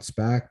to bounce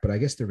back, but I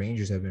guess the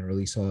Rangers have been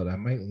really solid. I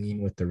might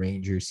lean with the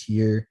Rangers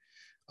here.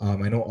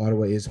 I know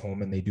Ottawa is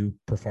home and they do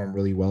perform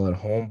really well at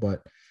home,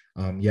 but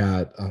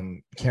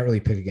can't really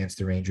pick against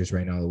the Rangers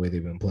right now the way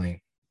they've been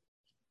playing.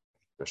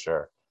 For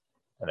sure.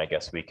 And I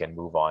guess we can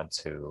move on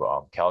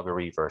to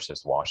Calgary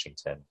versus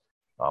Washington.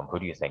 Who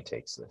do you think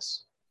takes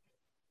this?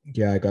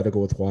 Yeah, I got to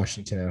go with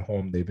Washington at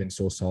home. They've been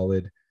so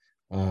solid.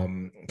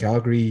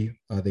 Calgary,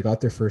 they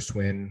got their first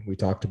win. We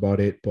talked about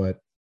it, but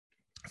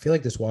I feel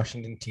like this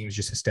Washington team is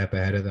just a step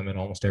ahead of them in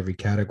almost every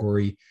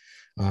category.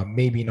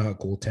 Maybe not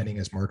goaltending,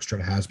 as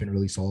Markstrom has been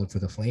really solid for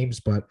the Flames,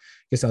 but I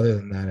guess other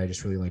than that, I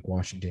just really like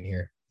Washington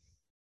here.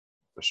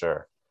 For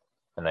sure.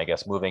 And I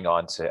guess moving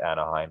on to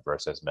Anaheim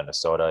versus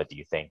Minnesota, do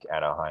you think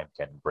Anaheim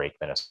can break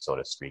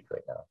Minnesota's streak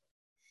right now?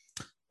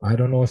 I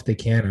don't know if they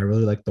can. I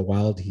really like the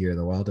Wild here.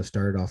 The Wild have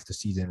started off the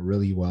season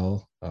really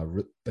well.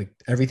 Like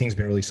everything's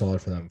been really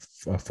solid for them.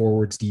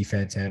 Forwards,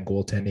 defense, and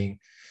goaltending.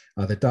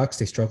 The Ducks,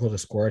 they struggle to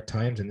score at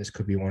times, and this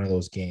could be one of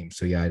those games.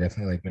 So yeah, I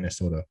definitely like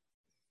Minnesota.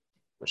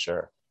 For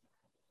sure.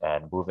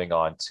 And moving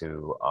on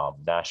to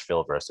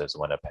Nashville versus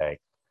Winnipeg,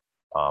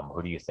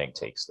 who do you think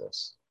takes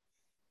this?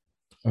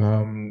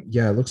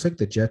 Yeah, it looks like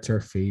the Jets are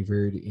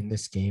favored in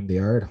this game. They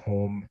are at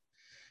home.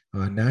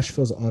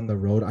 Nashville's on the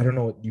road. I don't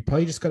know. You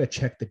probably just got to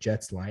check the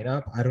Jets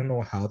lineup. I don't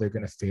know how they're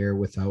going to fare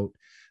without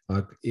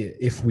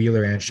if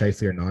Wheeler and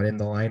Scheifele are not in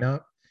the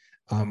lineup.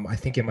 I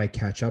think it might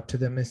catch up to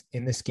them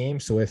in this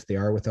game. So if they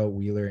are without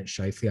Wheeler and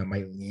Scheifele, I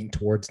might lean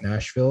towards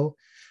Nashville.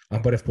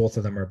 But if both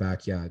of them are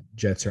back, yeah,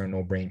 Jets are a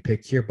no-brain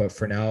pick here. But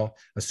for now,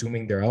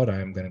 assuming they're out,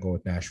 I'm going to go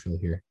with Nashville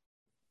here.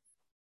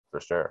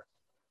 For sure.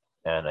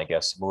 And I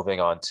guess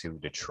moving on to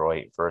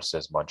Detroit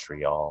versus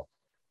Montreal.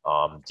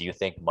 Do you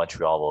think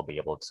Montreal will be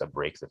able to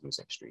break the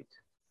losing streak?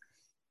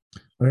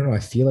 I don't know. I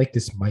feel like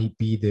this might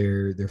be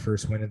their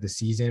first win of the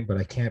season, but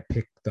I can't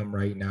pick them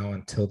right now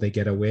until they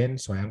get a win.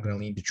 So I am going to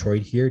lean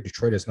Detroit here.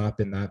 Detroit has not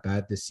been that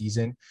bad this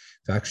season.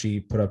 They've actually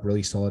put up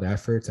really solid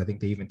efforts. I think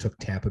they even took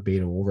Tampa Bay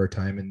to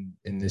overtime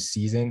in this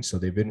season, so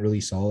they've been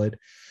really solid.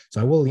 So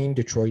I will lean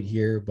Detroit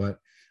here, but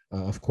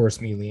of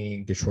course, me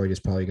leaning Detroit is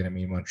probably going to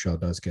mean Montreal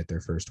does get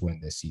their first win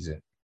this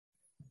season.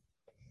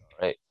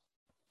 Right.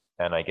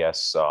 And I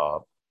guess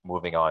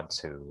moving on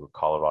to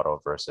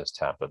Colorado versus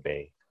Tampa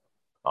Bay.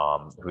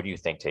 Who do you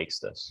think takes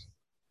this?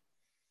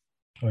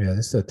 Oh yeah,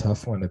 this is a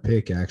tough one to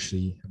pick.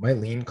 Actually, I might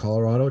lean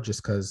Colorado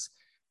just because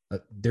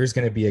there's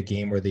going to be a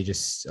game where they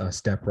just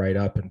step right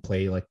up and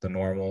play like the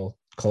normal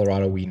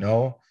Colorado we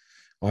know.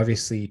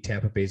 Obviously,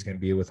 Tampa Bay is going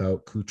to be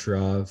without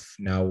Kucherov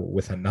now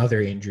with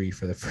another injury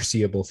for the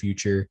foreseeable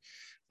future.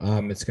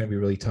 It's going to be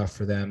really tough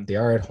for them. They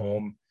are at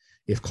home.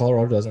 If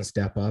Colorado doesn't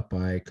step up,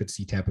 I could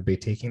see Tampa Bay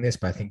taking this,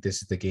 but I think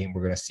this is the game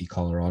we're going to see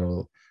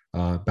Colorado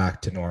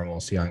back to normal.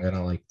 So yeah, I'm going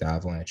to like the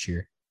Avalanche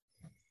here.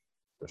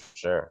 For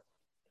sure.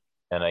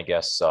 And I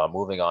guess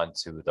moving on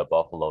to the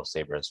Buffalo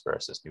Sabres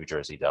versus New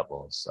Jersey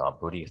Devils.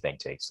 Who do you think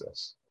takes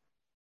this?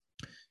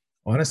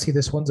 Honestly,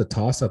 this one's a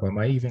toss up. I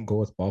might even go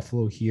with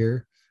Buffalo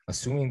here,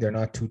 assuming they're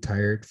not too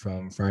tired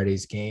from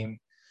Friday's game.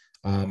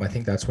 I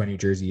think that's why New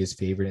Jersey is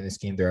favored in this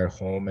game. They're at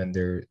home and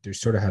they're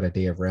sort of had a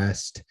day of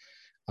rest.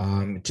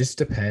 It just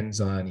depends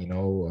on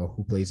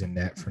who plays in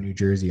net for New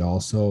Jersey.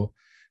 Also,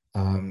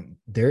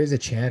 there is a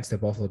chance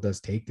that Buffalo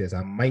does take this.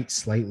 I might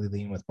slightly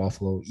lean with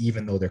Buffalo,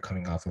 even though they're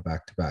coming off a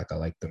back to back. I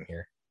like them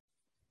here.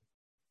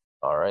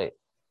 All right.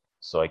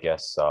 So I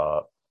guess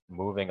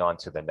moving on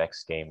to the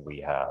next game,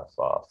 we have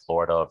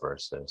Florida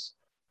versus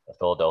the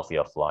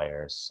Philadelphia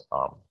Flyers.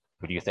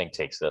 Who do you think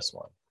takes this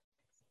one?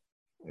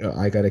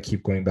 I got to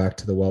keep going back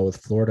to the well with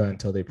Florida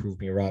until they prove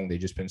me wrong. They've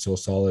just been so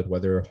solid,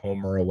 whether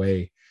home or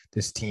away.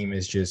 This team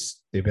is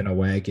just, they've been a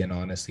wagon,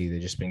 honestly.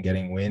 They've just been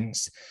getting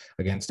wins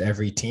against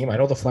every team. I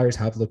know the Flyers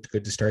have looked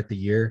good to start the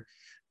year,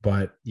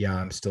 but yeah,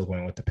 I'm still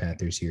going with the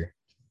Panthers here.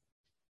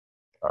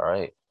 All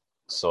right.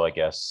 So I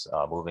guess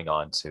moving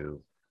on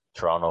to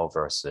Toronto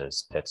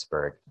versus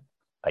Pittsburgh.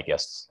 I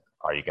guess,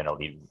 are you going to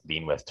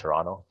lean with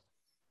Toronto?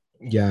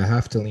 Yeah, I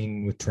have to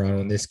lean with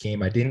Toronto in this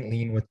game. I didn't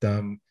lean with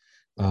them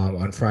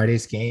on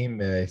Friday's game.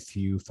 If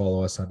you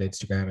follow us on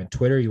Instagram and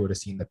Twitter, you would have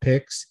seen the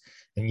picks.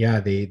 And yeah,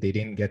 they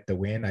didn't get the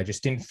win. I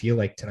just didn't feel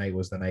like tonight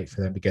was the night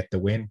for them to get the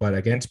win. But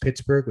against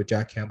Pittsburgh with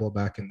Jack Campbell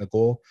back in the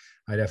goal,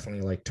 I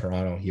definitely like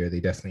Toronto here. They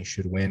definitely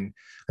should win.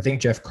 I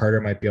think Jeff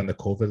Carter might be on the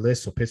COVID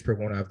list, so Pittsburgh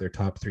won't have their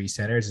top three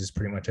centers. Is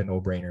pretty much a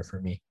no-brainer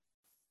for me.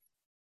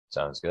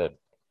 Sounds good.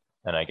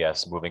 And I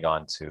guess moving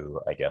on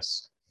to, I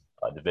guess,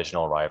 a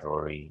divisional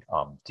rivalry.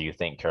 Do you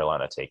think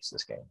Carolina takes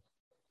this game?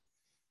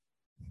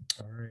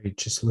 All right,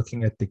 just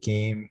looking at the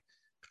game,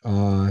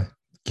 uh,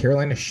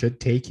 Carolina should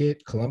take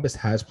it. Columbus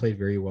has played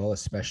very well,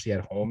 especially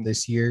at home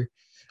this year.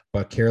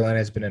 But Carolina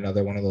has been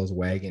another one of those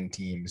wagon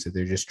teams that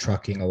they're just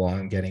trucking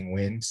along, getting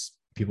wins.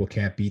 People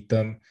can't beat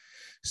them.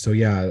 So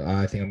yeah,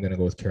 I think I'm going to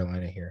go with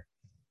Carolina here.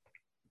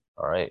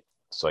 All right.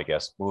 So I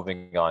guess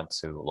moving on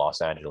to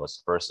Los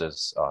Angeles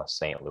versus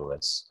St.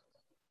 Louis.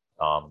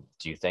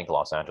 Do you think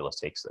Los Angeles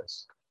takes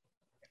this?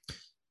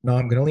 No,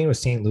 I'm going to lean with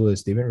St.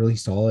 Louis. They've been really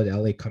solid.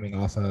 LA coming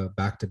off a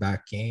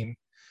back-to-back game.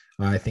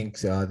 I think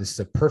this is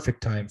a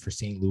perfect time for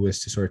St. Louis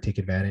to sort of take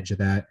advantage of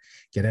that,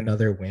 get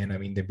another win. I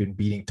mean, they've been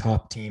beating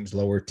top teams,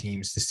 lower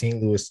teams. The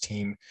St. Louis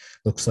team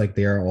looks like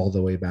they are all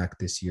the way back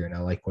this year, and I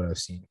like what I've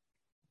seen.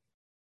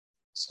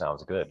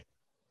 Sounds good.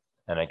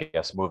 And I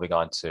guess moving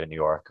on to New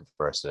York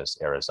versus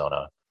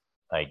Arizona,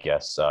 I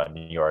guess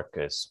New York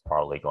is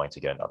probably going to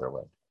get another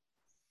win.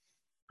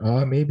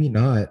 Maybe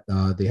not.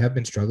 They have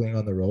been struggling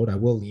on the road. I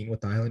will lean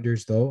with the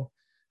Islanders though.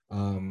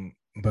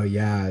 But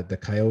yeah, the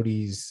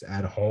Coyotes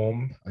at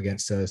home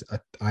against a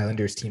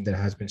Islanders team that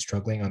has been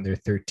struggling on their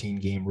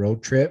 13-game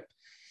road trip.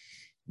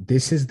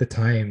 This is the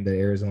time that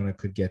Arizona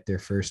could get their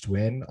first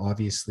win.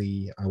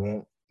 Obviously, I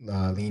won't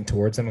lean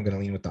towards them. I'm going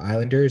to lean with the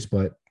Islanders,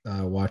 but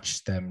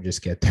watch them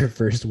just get their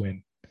first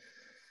win.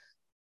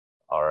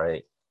 All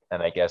right.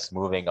 And I guess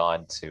moving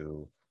on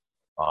to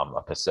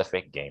a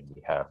Pacific game,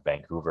 we have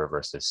Vancouver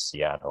versus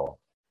Seattle.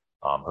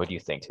 Who do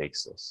you think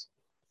takes this?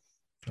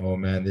 Oh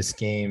man, this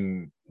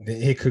game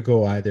it could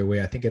go either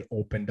way. I think it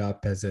opened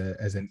up as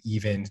an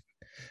even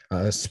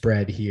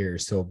spread here,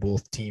 so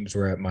both teams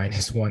were at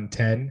minus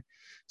 110.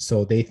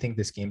 So they think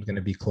this game's going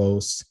to be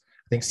close.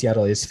 I think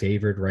Seattle is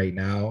favored right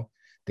now.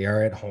 They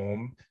are at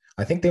home.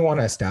 I think they want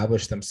to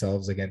establish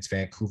themselves against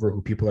Vancouver,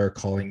 who people are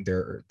calling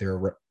their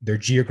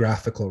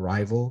geographical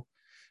rival.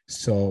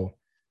 So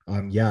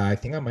yeah, I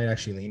think I might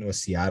actually lean with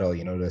Seattle,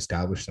 to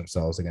establish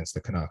themselves against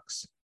the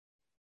Canucks.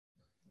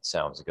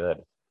 Sounds good.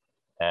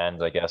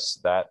 And I guess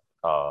that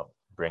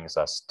brings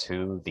us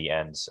to the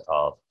end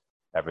of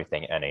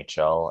everything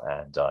NHL.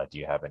 And do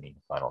you have any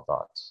final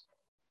thoughts?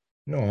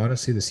 No,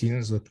 honestly, the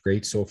season's looked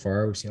great so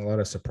far. We've seen a lot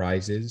of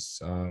surprises,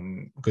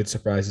 good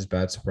surprises,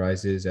 bad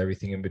surprises,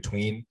 everything in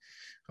between.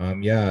 I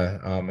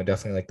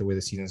definitely like the way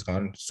the season's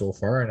gone so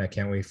far, and I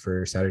can't wait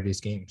for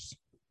Saturday's games.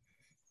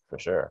 For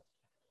sure.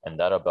 And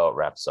that about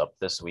wraps up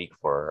this week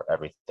for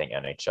everything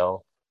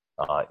NHL.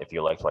 If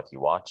you liked what you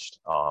watched,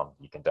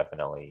 you can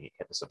definitely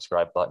hit the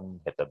subscribe button,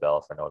 hit the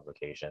bell for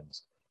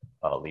notifications,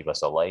 leave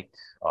us a like,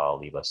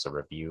 leave us a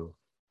review,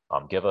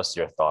 give us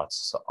your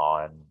thoughts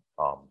on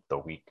the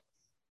week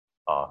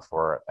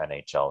for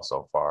NHL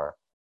so far.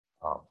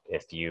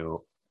 If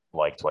you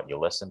liked what you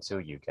listened to,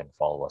 you can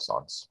follow us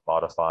on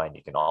Spotify, and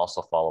you can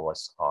also follow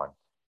us on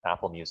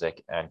Apple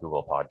Music and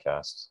Google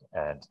Podcasts.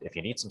 And if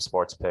you need some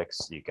sports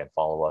picks, you can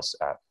follow us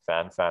at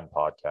FanFan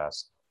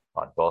Podcast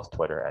on both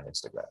Twitter and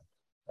Instagram.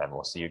 And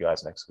we'll see you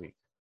guys next week.